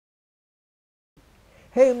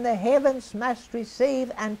whom the heavens must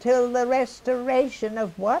receive until the restoration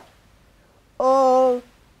of what? All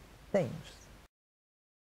things.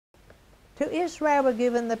 To Israel were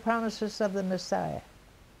given the promises of the Messiah.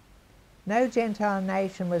 No Gentile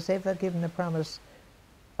nation was ever given the promise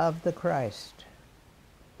of the Christ.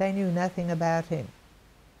 They knew nothing about him.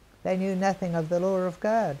 They knew nothing of the law of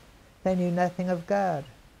God. They knew nothing of God.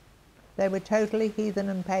 They were totally heathen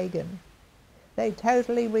and pagan. They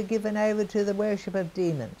totally were given over to the worship of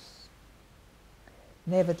demons,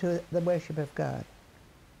 never to the worship of God.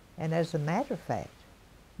 And as a matter of fact,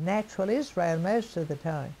 natural Israel most of the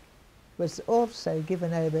time was also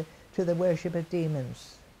given over to the worship of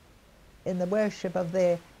demons, in the worship of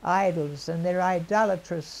their idols and their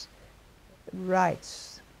idolatrous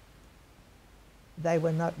rites. They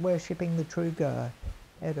were not worshipping the true God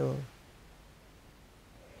at all.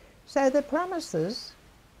 So the promises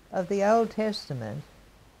of the Old Testament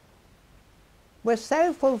were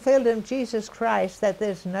so fulfilled in Jesus Christ that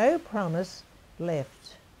there's no promise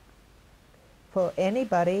left for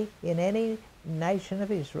anybody in any nation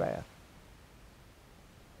of Israel.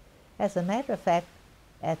 As a matter of fact,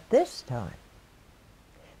 at this time,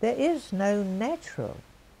 there is no natural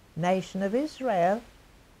nation of Israel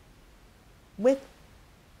with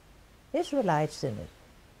Israelites in it.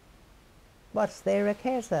 What's there are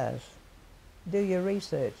Khazars? Do your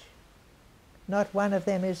research. Not one of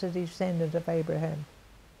them is a descendant of Abraham.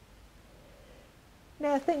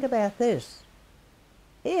 Now think about this.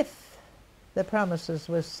 If the promises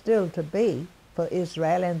were still to be for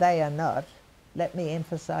Israel, and they are not, let me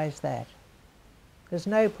emphasize that. There's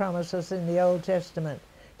no promises in the Old Testament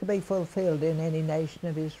to be fulfilled in any nation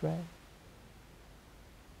of Israel.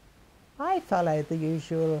 I followed the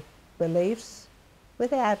usual beliefs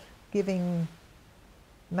without giving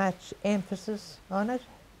much emphasis on it.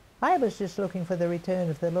 I was just looking for the return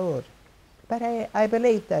of the Lord. But I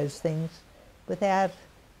believed those things without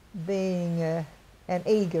being an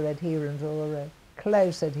eager adherent or a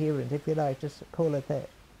close adherent, if you like to call it that.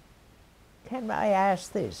 Can I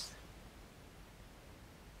ask this?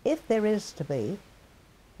 If there is to be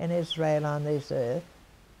an Israel on this earth,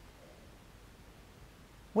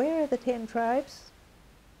 where are the 10 tribes?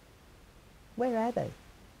 Where are they?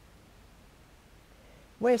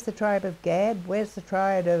 Where's the tribe of Gad? Where's the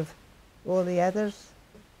tribe of all the others?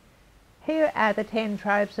 Here are the 10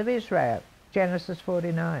 tribes of Israel, Genesis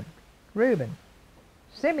 49. Reuben,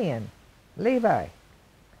 Simeon, Levi.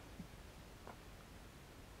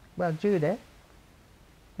 Well, Judah,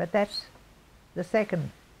 but that's the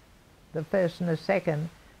second, the first and the second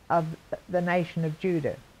of the nation of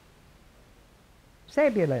Judah.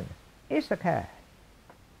 Zebulun, Issachar,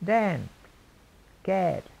 Dan,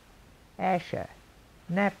 Gad, Asher,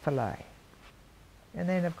 Naphtali, and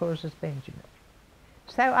then of course it's Benjamin.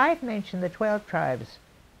 So I've mentioned the 12 tribes.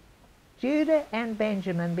 Judah and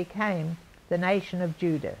Benjamin became the nation of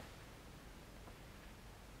Judah.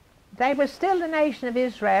 They were still the nation of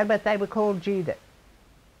Israel, but they were called Judah.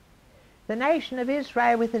 The nation of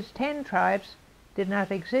Israel with its 10 tribes did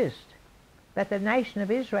not exist, but the nation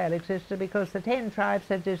of Israel existed because the 10 tribes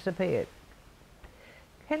had disappeared.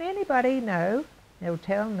 Can anybody know, or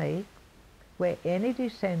tell me, where any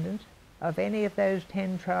descendant of any of those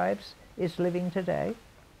 10 tribes is living today?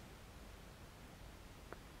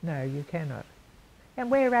 No, you cannot.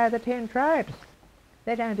 And where are the 10 tribes?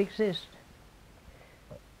 They don't exist.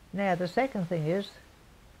 Now the second thing is,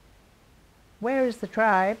 where is the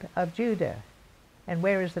tribe of Judah? And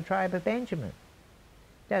where is the tribe of Benjamin?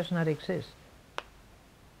 Does not exist.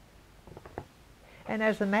 And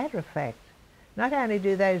as a matter of fact, not only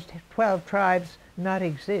do those 12 tribes not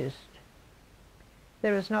exist,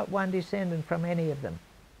 there is not one descendant from any of them.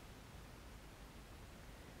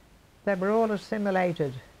 They were all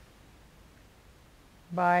assimilated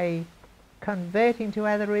by converting to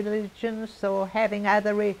other religions or having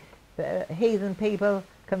other heathen people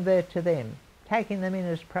convert to them, taking them in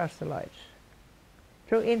as proselytes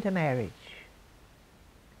through intermarriage.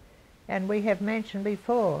 And we have mentioned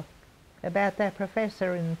before about that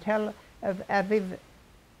professor in Tel Aviv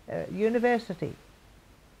University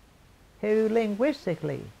who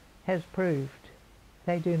linguistically has proved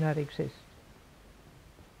they do not exist.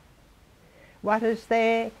 What is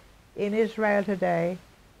there in Israel today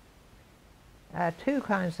are 2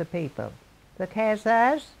 kinds of people, the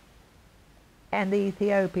Khazars and the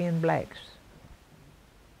Ethiopian blacks.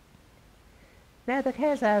 Now the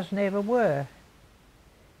Khazars never were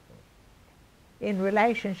in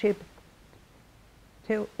relationship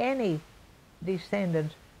to any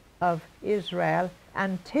descendant of Israel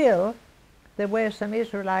until there were some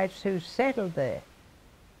Israelites who settled there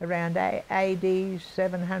around AD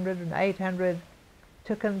 700 and 800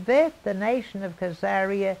 to convert the nation of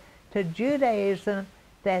Khazaria to Judaism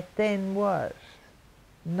that then was,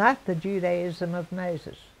 not the Judaism of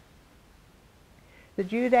Moses. The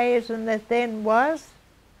Judaism that then was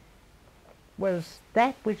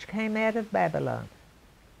that which came out of Babylon,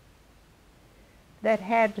 that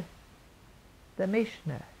had the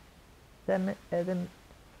Mishnah, the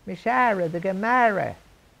Mishara, the Gemara,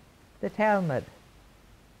 the Talmud,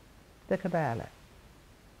 the Kabbalah.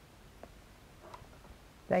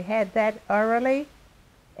 They had that orally,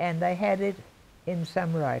 and they had it in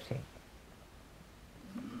some writing.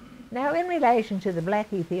 Now, in relation to the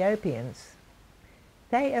black Ethiopians,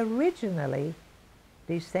 they originally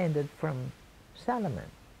descended from Solomon.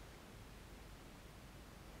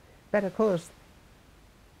 But of course,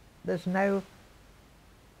 there's no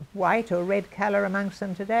white or red colour amongst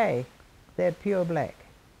them today. They're pure black.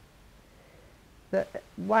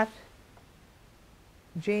 What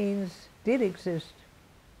genes did exist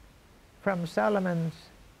from Solomon's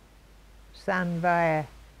son via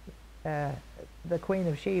the Queen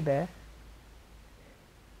of Sheba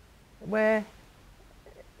were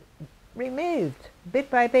removed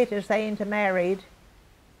bit by bit as they intermarried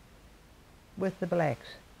with the blacks,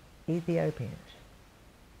 Ethiopians.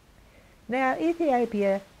 Now,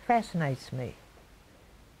 Ethiopia fascinates me.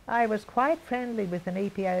 I was quite friendly with an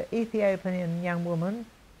Ethiopian young woman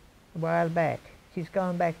a while back. She's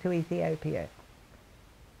gone back to Ethiopia.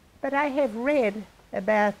 But I have read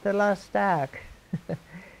about the Lost Ark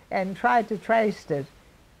and tried to trace it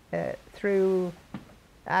through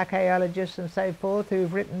archaeologists and so forth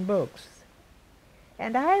who've written books.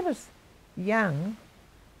 And I was young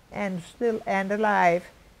and alive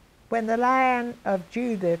when the Lion of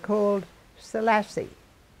Judah, called Selassie,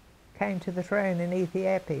 came to the throne in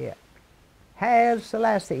Ethiopia. "Hail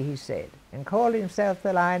Selassie," he said, and called himself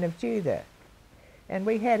the Lion of Judah. And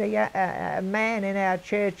we had a man in our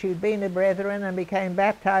church who'd been a brethren and became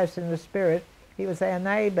baptized in the Spirit. He was our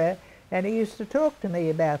neighbour, and he used to talk to me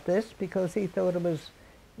about this because he thought it was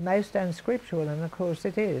most unscriptural, and of course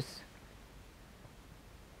it is.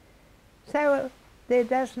 So there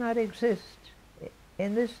does not exist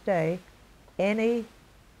in this day any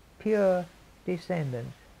pure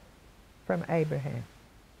descendant from Abraham.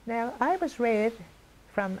 Now, I was reared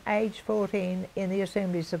from age 14 in the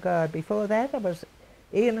Assemblies of God. Before that, I was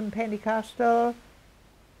Elam Pentecostal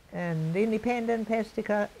and Independent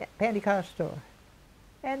Pentecostal.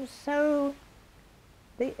 And so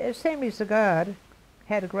the Assemblies of God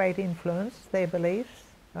had a great influence, their beliefs,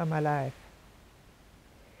 on my life.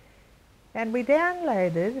 And we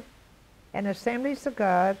downloaded an Assemblies of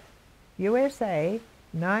God USA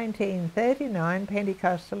 1939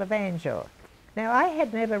 Pentecostal Evangel. Now, I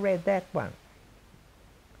had never read that one.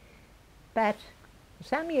 But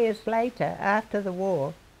some years later, after the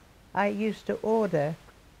war, I used to order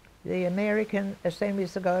the American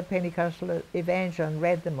Assemblies of God Pentecostal Evangel and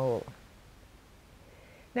read them all.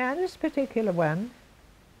 Now, in this particular one,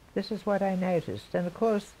 this is what I noticed. And of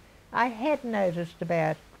course, I had noticed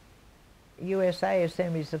about USA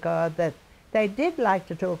Assemblies of God that they did like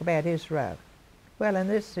to talk about Israel. Well, in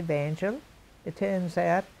this evangel, it turns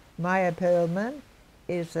out Maya Perlman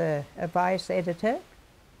is a vice editor,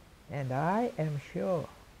 and I am sure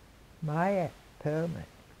Maya Perlman,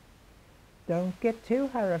 don't get too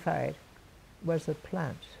horrified, was a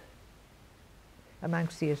plant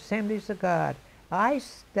amongst the Assemblies of God. I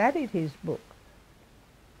studied his book,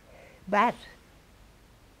 but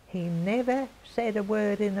he never said a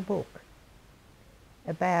word in the book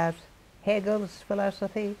about Hegel's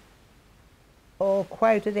philosophy, or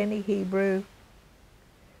quoted any Hebrew,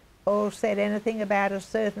 or said anything about a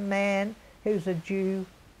certain man who's a Jew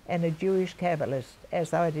and a Jewish Kabbalist,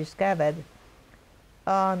 as I discovered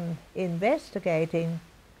on investigating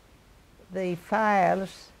the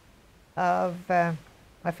files of,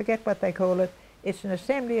 I forget what they call it, it's an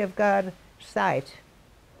Assembly of God site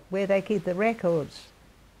where they keep the records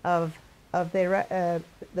of their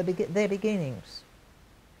beginnings.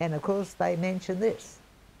 And of course they mention this.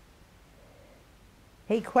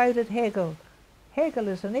 He quoted Hegel. Hegel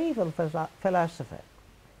is an evil philosopher.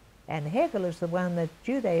 And Hegel is the one that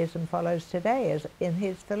Judaism follows today as in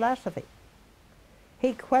his philosophy.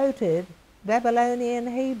 He quoted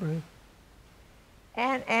Babylonian Hebrew.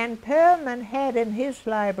 And Perlman had in his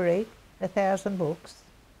library 1,000 books.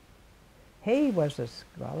 He was a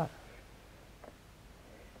scholar.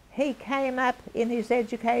 He came up in his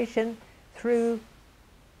education through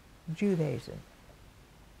Judaism.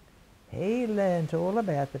 He learned all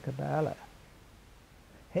about the Kabbalah.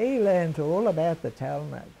 He learned all about the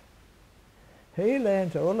Talmud. He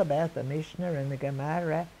learned all about the Mishnah and the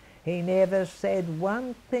Gemara. He never said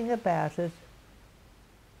one thing about it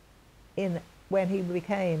when he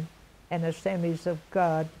became an Assemblies of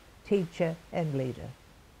God teacher and leader.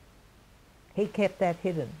 He kept that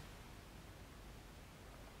hidden.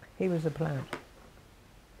 He was a plant.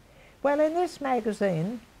 Well, in this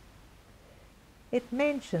magazine, it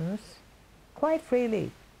mentions quite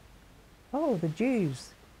freely, oh, the Jews.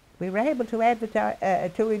 We were able to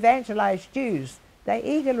evangelize Jews. They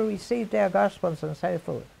eagerly received our gospels and so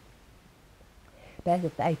forth.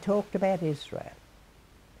 But they talked about Israel,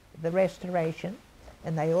 the restoration,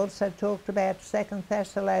 and they also talked about 2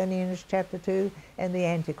 Thessalonians chapter 2 and the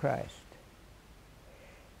Antichrist.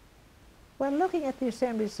 Well, looking at the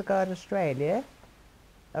Assemblies of God Australia,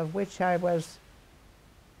 of which I was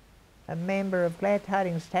a member of Glad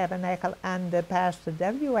Tidings Tabernacle under Pastor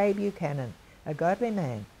W.A. Buchanan, a godly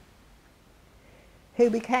man, who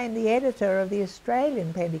became the editor of the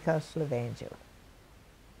Australian Pentecostal Evangel.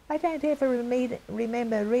 I don't ever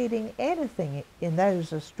remember reading anything in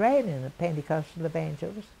those Australian Pentecostal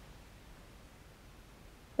Evangels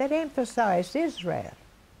that emphasized Israel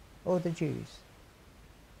or the Jews.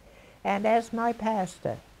 And as my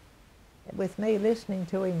pastor, with me listening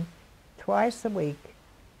to him twice a week,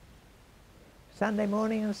 Sunday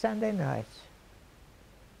morning and Sunday night,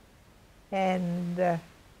 and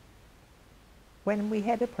when we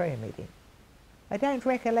had a prayer meeting, I don't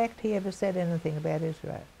recollect he ever said anything about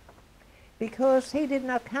Israel, because he did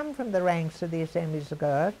not come from the ranks of the Assemblies of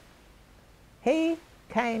God. He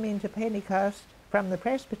came into Pentecost from the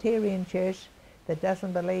Presbyterian Church that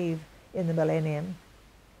doesn't believe in the millennium,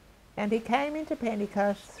 and he came into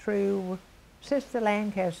Pentecost through Sister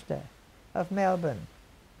Lancaster of Melbourne,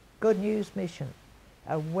 Good News Mission,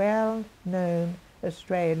 a well-known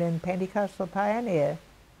Australian Pentecostal pioneer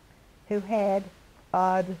who had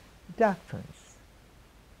odd doctrines.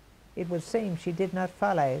 It would seem she did not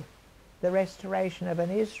follow the restoration of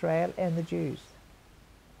an Israel and the Jews.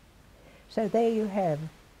 So there you have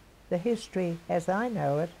the history as I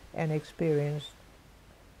know it and experienced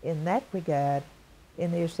in that regard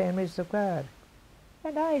in the Assemblies of God.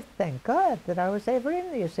 And I thank God that I was ever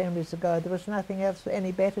in the Assemblies of God. There was nothing else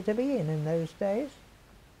any better to be in those days.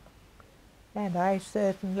 And I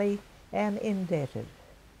certainly am indebted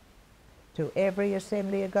to every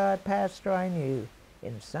Assembly of God pastor I knew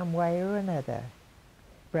in some way or another,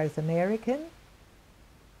 both American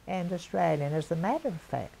and Australian. As a matter of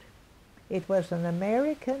fact, it was an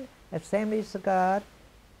American Assemblies of God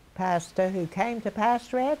pastor who came to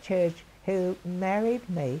pastor our church who married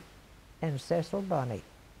me and Cecil Bonney,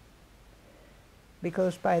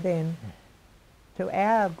 because by then, to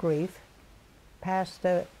our grief,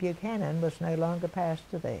 Pastor Buchanan was no longer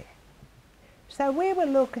pastor there. So we will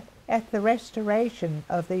look at the restoration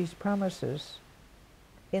of these promises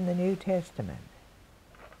in the New Testament.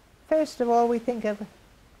 First of all, we think of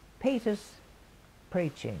Peter's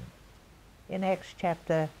preaching in Acts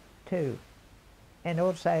chapter 2 and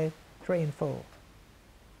also 3 and 4.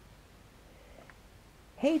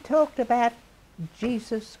 He talked about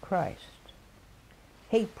Jesus Christ.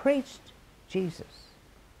 He preached Jesus.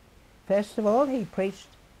 First of all, he preached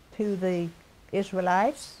to the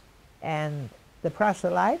Israelites and the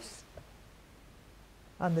proselytes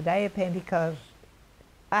on the day of Pentecost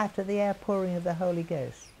after the outpouring of the Holy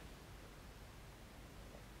Ghost.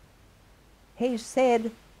 He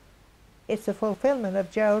said it's a fulfillment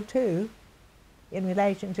of Joel 2 in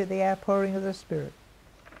relation to the outpouring of the Spirit.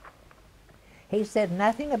 He said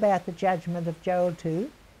nothing about the judgment of Joel 2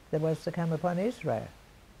 that was to come upon Israel.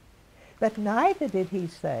 But neither did he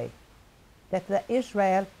say that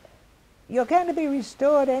Israel, you're going to be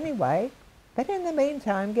restored anyway, but in the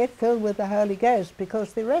meantime get filled with the Holy Ghost,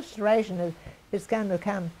 because the restoration is going to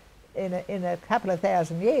come in a couple of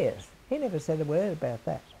thousand years. He never said a word about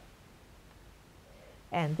that.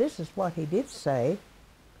 And this is what he did say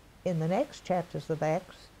in the next chapters of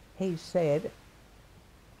Acts. He said,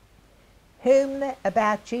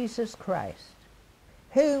 about Jesus Christ,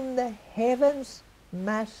 whom the heavens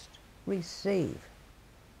must receive.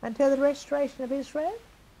 Until the restoration of Israel?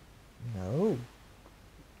 No.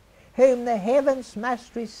 Whom the heavens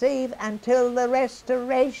must receive until the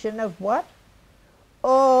restoration of what?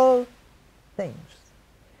 All things.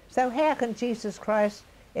 So how can Jesus Christ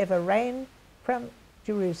ever reign from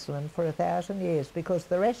Jerusalem for 1,000 years? Because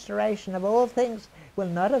the restoration of all things will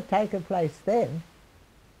not have taken place then.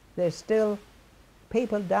 There's still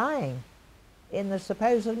people dying in the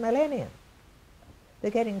supposed millennium.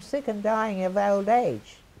 They're getting sick and dying of old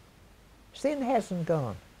age. Sin hasn't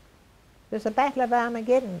gone. There's a battle of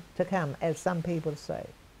Armageddon to come, as some people say.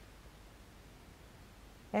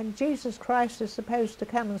 And Jesus Christ is supposed to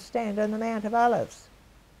come and stand on the Mount of Olives.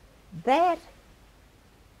 That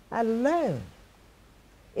alone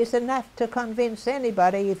is enough to convince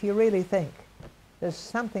anybody if you really think. There's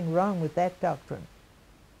something wrong with that doctrine.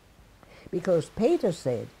 Because Peter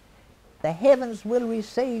said, the heavens will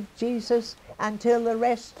receive Jesus until the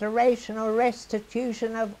restoration or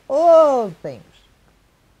restitution of all things.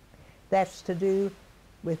 That's to do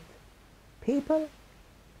with people,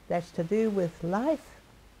 that's to do with life,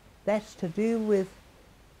 that's to do with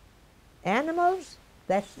animals,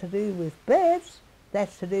 that's to do with birds,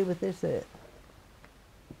 that's to do with this earth.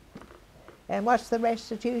 And what's the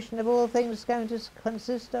restitution of all things going to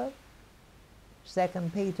consist of? 2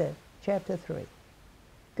 Peter chapter 3.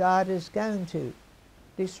 God is going to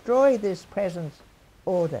destroy this present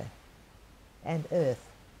order and earth,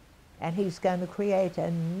 and he's going to create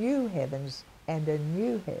a new heavens and a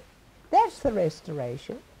new earth. That's the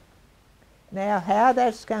restoration. Now, how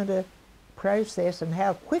that's going to process and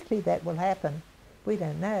how quickly that will happen, we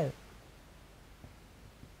don't know.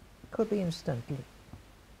 Could be instantly.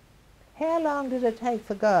 How long did it take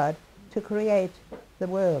for God to create the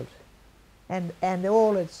world and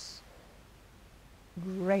all its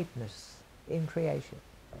greatness in creation?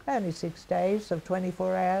 Only 6 days of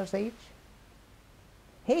 24 hours each.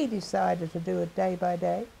 He decided to do it day by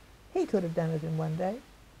day. He could have done it in one day.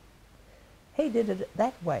 He did it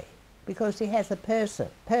that way because he has a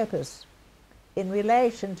purpose in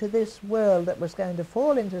relation to this world that was going to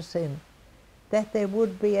fall into sin, that there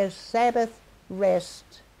would be a Sabbath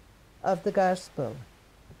rest of the gospel.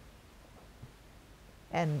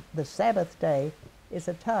 And the Sabbath day is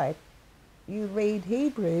a type. You read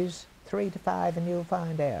Hebrews 3-5 and you'll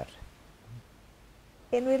find out.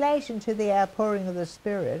 In relation to the outpouring of the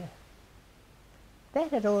Spirit, that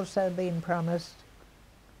had also been promised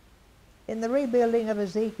in the rebuilding of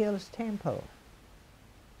Ezekiel's temple.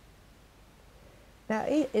 Now,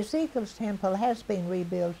 Ezekiel's temple has been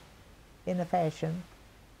rebuilt in a fashion,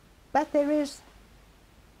 but there is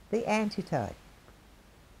the antitype,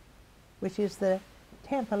 which is the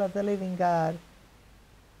temple of the living God,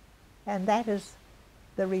 and that is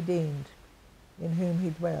the redeemed in whom he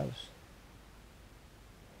dwells.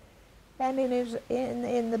 And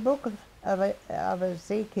in the book of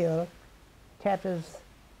Ezekiel, chapters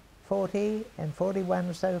 40 and 41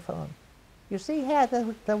 and so on, you see how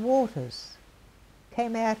the waters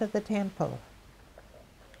came out of the temple.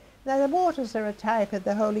 Now the waters are a type of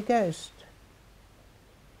the Holy Ghost.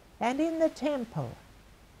 And in the temple,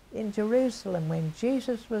 in Jerusalem, when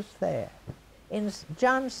Jesus was there, in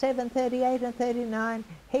John 7:38 and 39,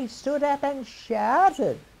 he stood up and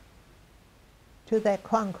shouted to that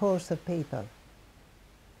concourse of people,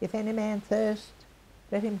 "If any man thirst,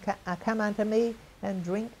 let him come unto me and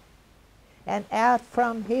drink, and out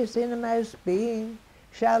from his innermost being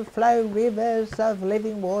shall flow rivers of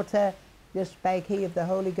living water." This spake he of the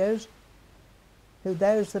Holy Ghost, who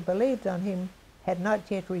those that believed on him had not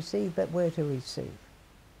yet received, but were to receive.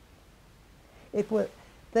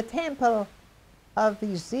 The temple of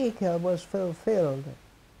Ezekiel was fulfilled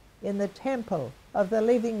in the temple of the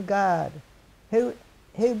living God, who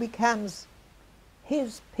becomes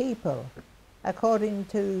his people, according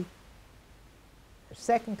to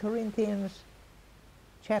 2 Corinthians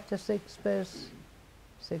chapter 6, verse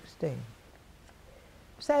 16.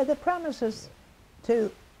 So the promises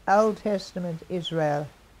to Old Testament Israel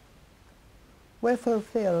were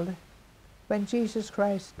fulfilled when Jesus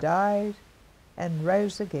Christ died and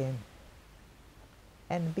rose again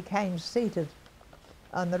and became seated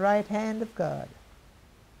on the right hand of God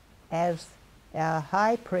as our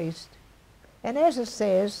high priest. And as it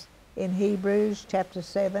says in Hebrews chapter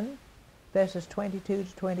 7, verses 22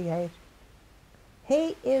 to 28,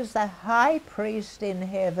 he is the high priest in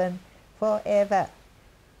heaven forever.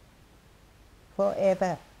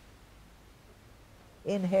 Forever.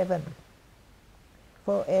 In heaven.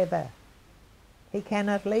 Forever. He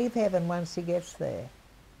cannot leave heaven once he gets there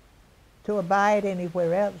to abide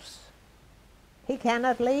anywhere else. He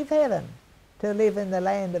cannot leave heaven to live in the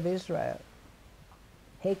land of Israel.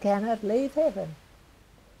 He cannot leave heaven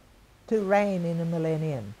to reign in a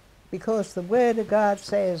millennium, because the Word of God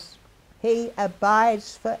says he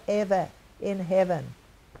abides forever in heaven,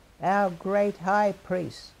 our great high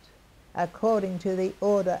priest, according to the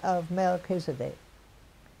order of Melchizedek.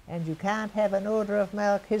 And you can't have an order of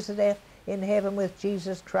Melchizedek in heaven with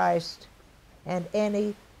Jesus Christ and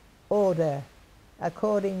any order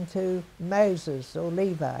according to Moses or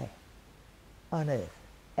Levi on earth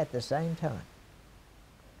at the same time.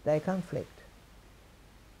 They conflict.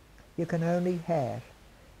 You can only have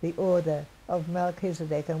the order of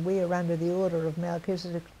Melchizedek, and we are under the order of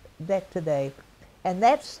Melchizedek today, and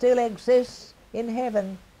that still exists in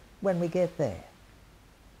heaven when we get there.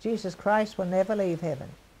 Jesus Christ will never leave heaven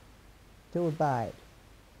to abide.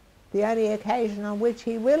 The only occasion on which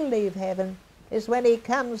he will leave heaven is when he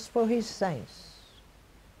comes for his saints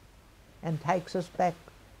and takes us back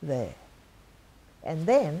there. And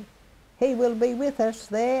then he will be with us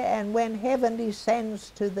there, and when heaven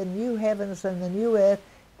descends to the new heavens and the new earth,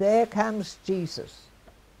 there comes Jesus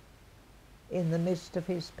in the midst of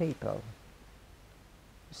his people.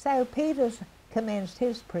 So Peter commenced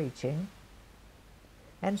his preaching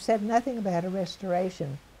and said nothing about a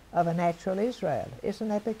restoration of a natural Israel. Isn't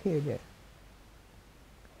that peculiar?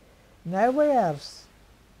 Nowhere else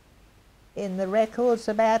in the records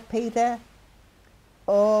about Peter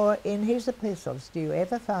or in his epistles do you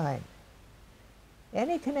ever find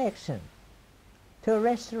any connection to a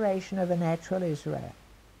restoration of a natural Israel.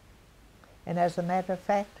 And as a matter of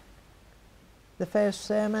fact, the first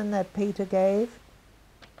sermon that Peter gave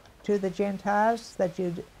to the Gentiles that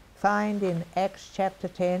you'd find in Acts chapter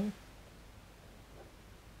 10,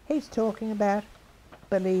 he's talking about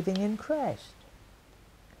believing in Christ.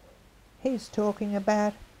 He's talking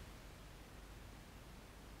about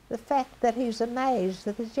the fact that he's amazed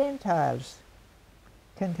that the Gentiles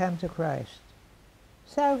can come to Christ.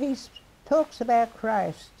 So he talks about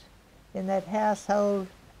Christ in that household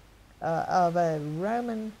of a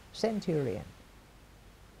Roman centurion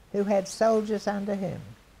who had soldiers under him,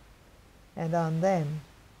 and on them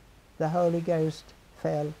the Holy Ghost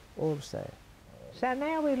fell also. So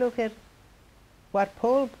now we look at what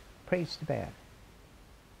Paul preached about.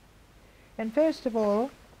 And first of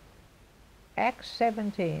all, Acts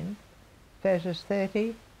 17, verses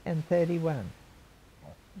 30 and 31.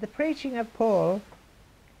 The preaching of Paul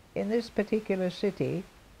in this particular city,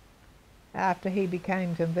 after he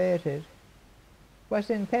became converted, was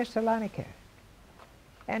in Thessalonica.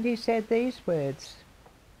 And he said these words: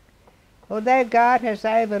 although God has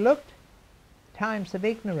overlooked times of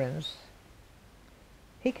ignorance,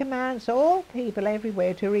 he commands all people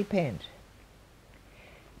everywhere to repent,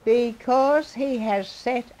 because he has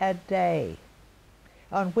set a day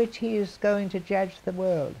on which he is going to judge the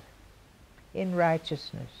world in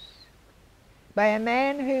righteousness by a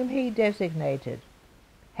man whom he designated,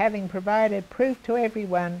 having provided proof to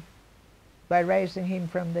everyone by raising him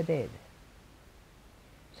from the dead.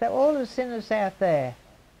 So all the sinners out there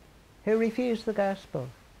who refuse the gospel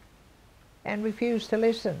and refuse to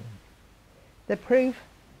listen, the proof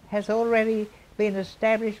has already been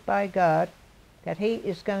established by God that he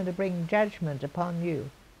is going to bring judgment upon you.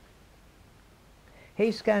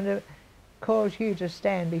 He's going to cause you to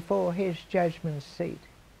stand before his judgment seat,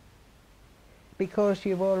 because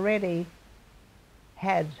you've already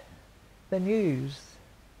had the news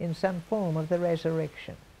in some form of the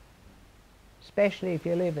resurrection, especially if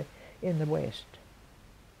you live in the West.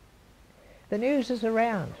 The news is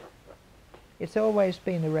around. It's always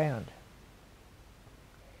been around.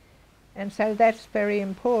 And so that's very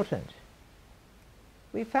important.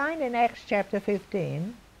 We find in Acts chapter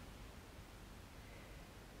 15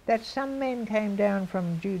 that some men came down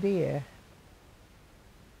from Judea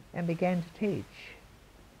and began to teach.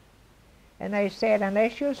 And they said,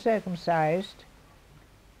 unless you're circumcised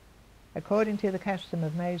according to the custom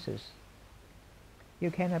of Moses,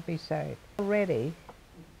 you cannot be saved. Already,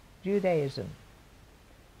 Judaism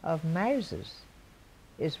of Moses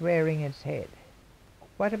is rearing its head.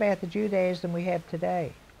 What about the Judaism we have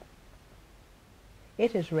today?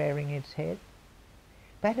 It is rearing its head,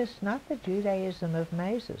 but it's not the Judaism of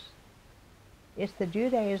Moses. It's the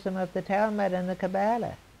Judaism of the Talmud and the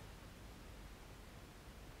Kabbalah.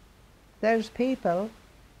 Those people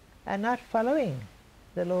are not following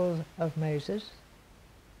the laws of Moses,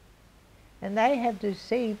 and they have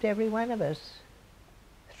deceived every one of us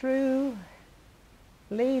through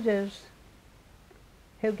leaders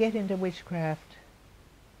who get into witchcraft.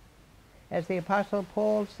 As the Apostle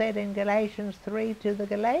Paul said in Galatians 3 to the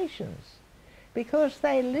Galatians, because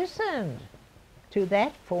they listened to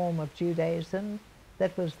that form of Judaism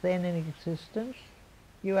that was then in existence.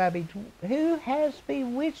 Who has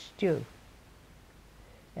bewitched you?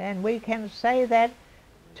 And we can say that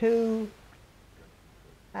to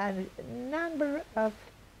a number of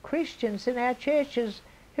Christians in our churches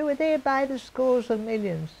who are there by the scores of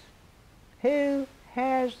millions. Who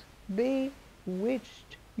has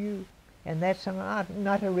bewitched you? And that's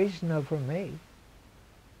not original from me.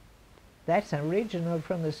 That's original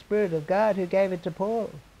from the Spirit of God who gave it to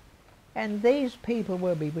Paul. And these people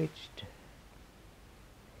were bewitched.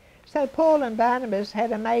 So Paul and Barnabas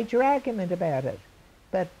had a major argument about it,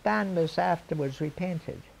 but Barnabas afterwards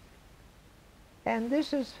repented. And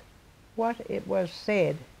this is what it was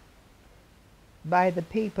said by the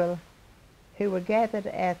people who were gathered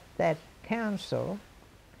at that council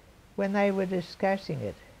when they were discussing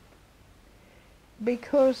it.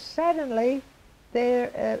 Because suddenly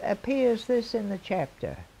there appears this in the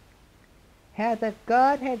chapter, how that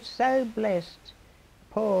God had so blessed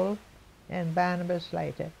Paul and Barnabas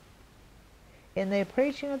later in their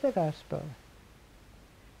preaching of the gospel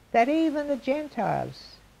that even the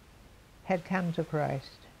Gentiles had come to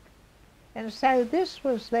Christ. And so this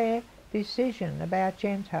was their decision about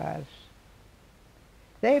Gentiles.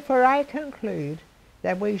 Therefore I conclude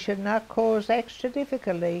that we should not cause extra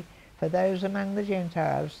difficulty for those among the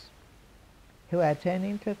Gentiles who are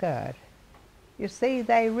turning to God. You see,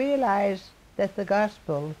 they realized that the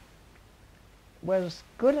gospel was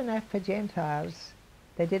good enough for Gentiles.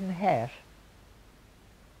 They didn't have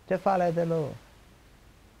to follow the law.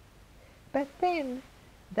 But then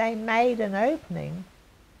they made an opening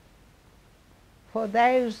for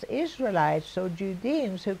those Israelites or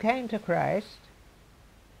Judeans who came to Christ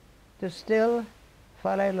to still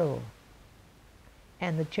follow law.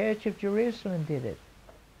 And the Church of Jerusalem did it.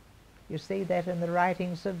 You see that in the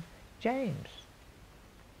writings of James.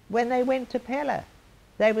 When they went to Pella,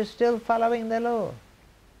 they were still following the law.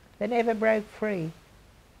 They never broke free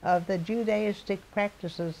of the Judaistic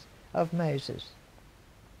practices of Moses.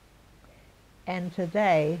 And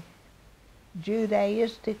today,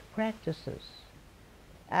 Judaistic practices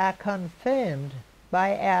are confirmed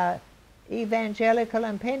by our evangelical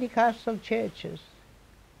and Pentecostal churches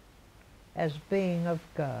as being of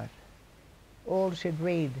God. All should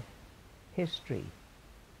read history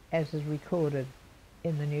as is recorded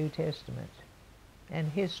in the New Testament, and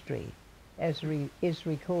history as is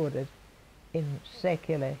recorded in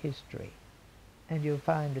secular history, and you'll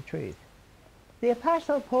find the truth. The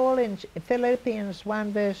Apostle Paul in Philippians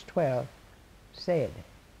 1 verse 12 said,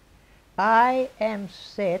 I am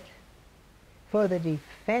set for the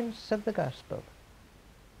defense of the gospel.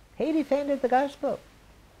 He defended the gospel.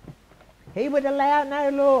 He would allow no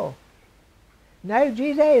law, no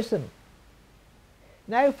Judaism,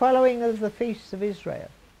 no following of the feasts of Israel,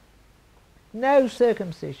 no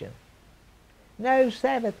circumcision, no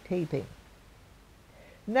Sabbath keeping,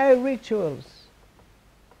 no rituals,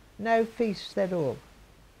 no feasts at all,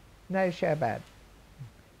 no Shabbat,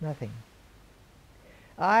 nothing.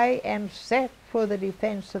 I am set for the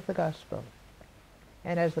defense of the gospel.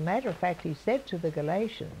 And as a matter of fact, he said to the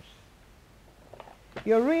Galatians,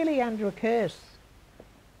 you're really under a curse.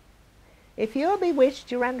 If you're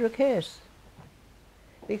bewitched, you're under a curse.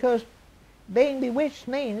 Because being bewitched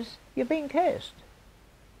means you've been cursed.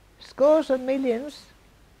 Scores of millions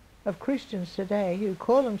of Christians today who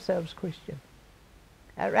call themselves Christian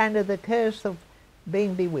are under the curse of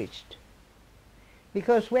being bewitched.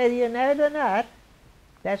 Because whether you know it or not,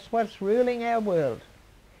 that's what's ruling our world.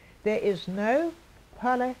 There is no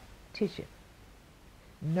politician,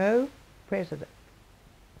 no president,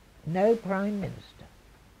 no prime minister,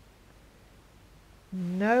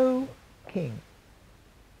 no king,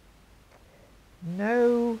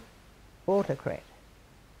 no autocrat,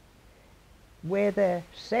 whether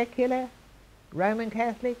secular, Roman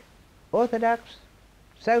Catholic, Orthodox,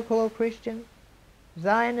 so-called Christian,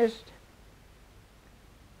 Zionist,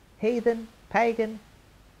 heathen, pagan,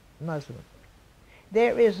 Muslim.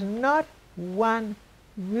 There is not one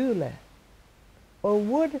ruler or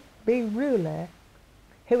would-be ruler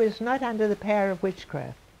who is not under the power of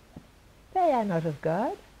witchcraft. They are not of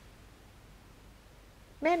God.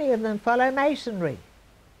 Many of them follow Masonry.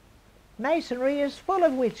 Masonry is full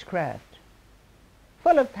of witchcraft,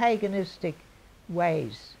 full of paganistic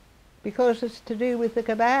ways, because it's to do with the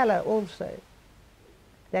Kabbalah also.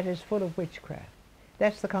 That is full of witchcraft.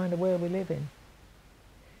 That's the kind of world we live in.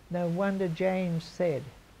 No wonder James said,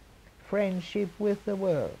 friendship with the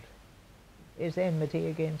world is enmity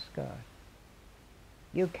against God.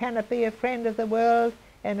 You cannot be a friend of the world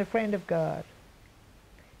and a friend of God.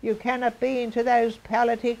 You cannot be into those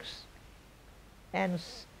politics and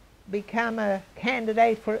become a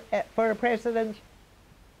candidate for a president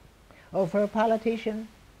or for a politician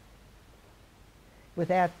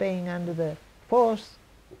without being under the force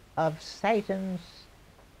of Satan's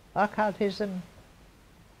occultism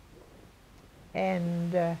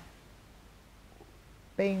and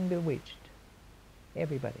being bewitched.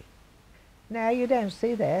 Everybody. Now you don't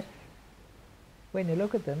see that when you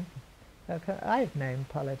look at them. I've known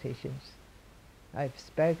politicians. I've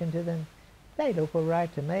spoken to them. They look all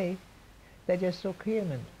right to me. They just look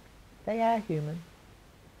human. They are human.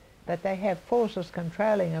 But they have forces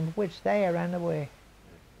controlling them of which they are unaware.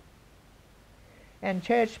 And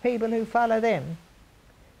church people who follow them,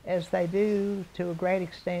 as they do to a great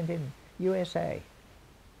extent in USA,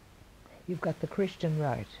 you've got the Christian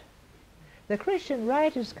right. The Christian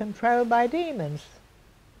right is controlled by demons.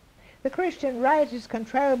 The Christian right is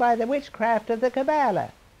controlled by the witchcraft of the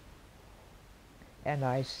Kabbalah. And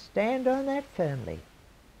I stand on that firmly,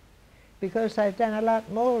 because I've done a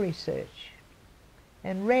lot more research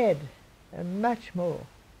and read and much more.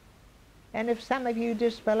 And if some of you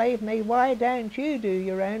disbelieve me, why don't you do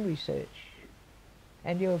your own research?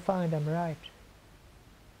 And you'll find I'm right.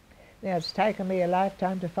 Now, it's taken me a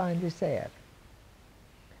lifetime to find this out.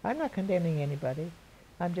 I'm not condemning anybody.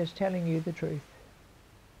 I'm just telling you the truth.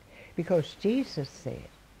 Because Jesus said,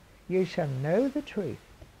 you shall know the truth,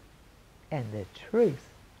 and the truth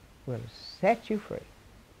will set you free.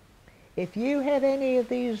 If you have any of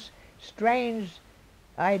these strange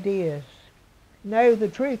ideas, know the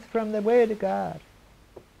truth from the Word of God,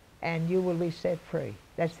 and you will be set free.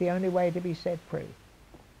 That's the only way to be set free,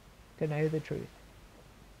 to know the truth.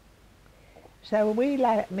 So we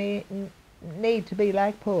need to be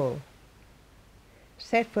like Paul,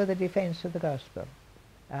 set for the defense of the gospel.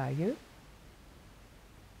 Are you?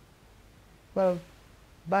 Well,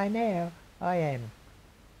 by now I am.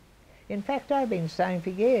 In fact, I've been saying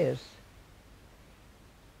for years,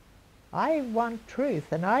 I want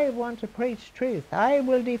truth, and I want to preach truth. I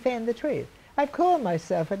will defend the truth. I've called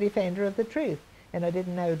myself a defender of the truth, and I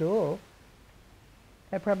didn't know it all.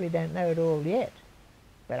 I probably don't know it all yet,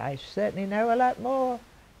 but I certainly know a lot more,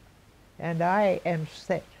 and I am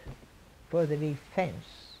set for the defense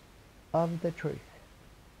of the truth.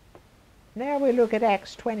 Now we look at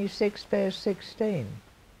Acts 26, verse 16.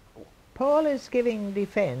 Paul is giving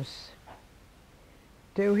defense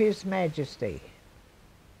to His Majesty,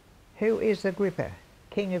 who is Agrippa,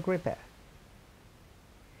 King Agrippa.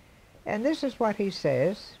 And this is what he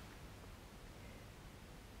says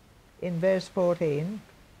in verse 14,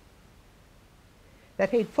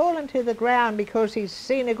 that he'd fallen to the ground because he'd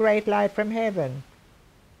seen a great light from heaven,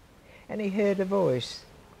 and he heard a voice,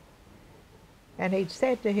 and he'd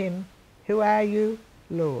said to him, who are you,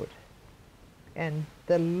 Lord? And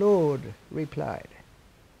the Lord replied,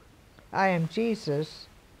 I am Jesus,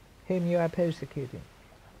 whom you are persecuting.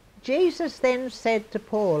 Jesus then said to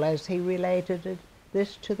Paul, as he related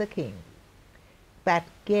this to the king, but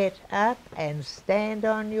get up and stand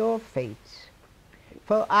on your feet,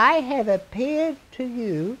 for I have appeared to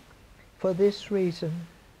you for this reason,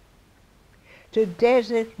 to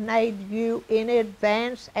designate you in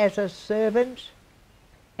advance as a servant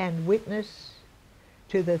and witness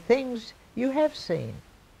to the things you have seen,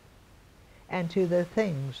 and to the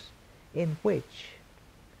things in which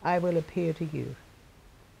I will appear to you.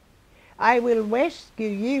 I will rescue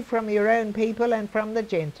you from your own people and from the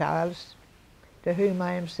Gentiles, to whom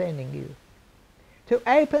I am sending you, to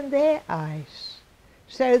open their eyes,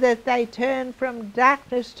 so that they turn from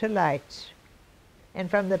darkness to light, and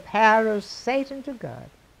from the power of Satan to God,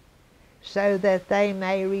 so that they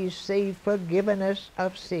may receive forgiveness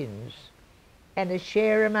of sins, and a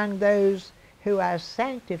share among those who are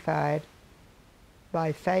sanctified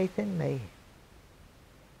by faith in me.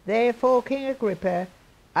 Therefore, King Agrippa,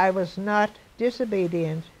 I was not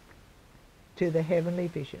disobedient to the heavenly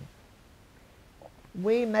vision.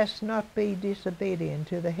 We must not be disobedient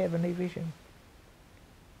to the heavenly vision.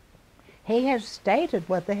 He has stated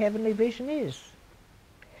what the heavenly vision is.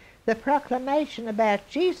 The proclamation about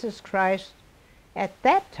Jesus Christ at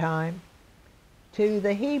that time to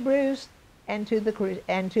the Hebrews and to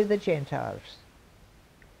the Gentiles.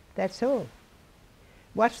 That's all.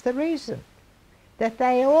 What's the reason? That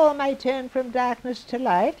they all may turn from darkness to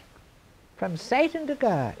light, from Satan to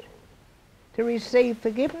God, to receive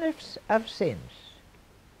forgiveness of sins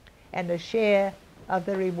and a share of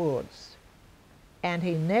the rewards. And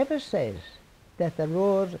he never says that the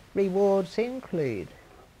rewards include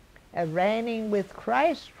a reigning with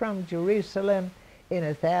Christ from Jerusalem in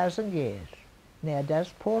 1,000 years. Now,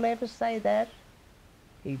 does Paul ever say that?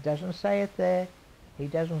 He doesn't say it there. He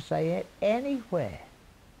doesn't say it anywhere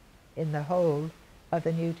in the whole of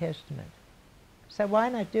the New Testament. So why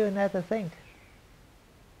not do another thing?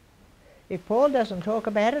 If Paul doesn't talk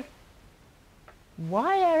about it,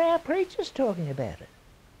 why are our preachers talking about it?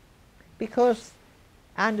 Because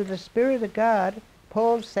under the Spirit of God,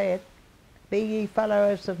 Paul said, be ye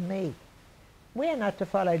followers of me. We are not to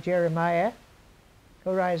follow Jeremiah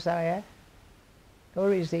or Isaiah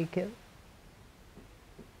or Ezekiel.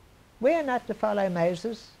 We are not to follow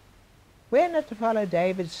Moses. We are not to follow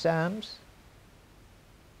David's Psalms.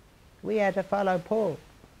 We are to follow Paul,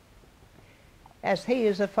 as he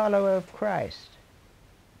is a follower of Christ.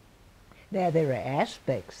 Now, there are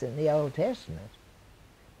aspects in the Old Testament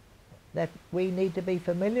that we need to be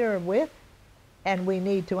familiar with, and we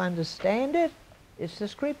need to understand it. It's the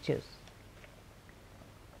Scriptures.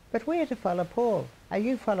 But we are to follow Paul. Are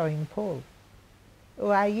you following Paul?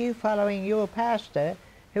 Or are you following your pastor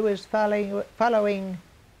who was following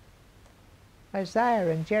Isaiah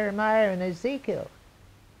and Jeremiah and Ezekiel?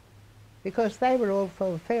 Because they were all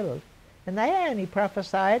fulfilled. And they only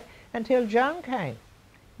prophesied until John came.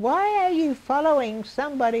 Why are you following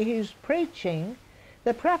somebody who's preaching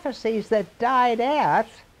the prophecies that died out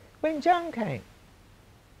when John came?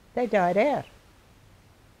 They died out.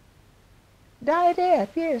 Died out,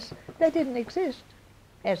 yes. They didn't exist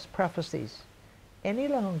as prophecies any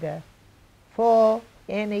longer for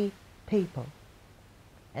any people.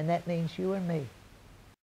 And that means you and me.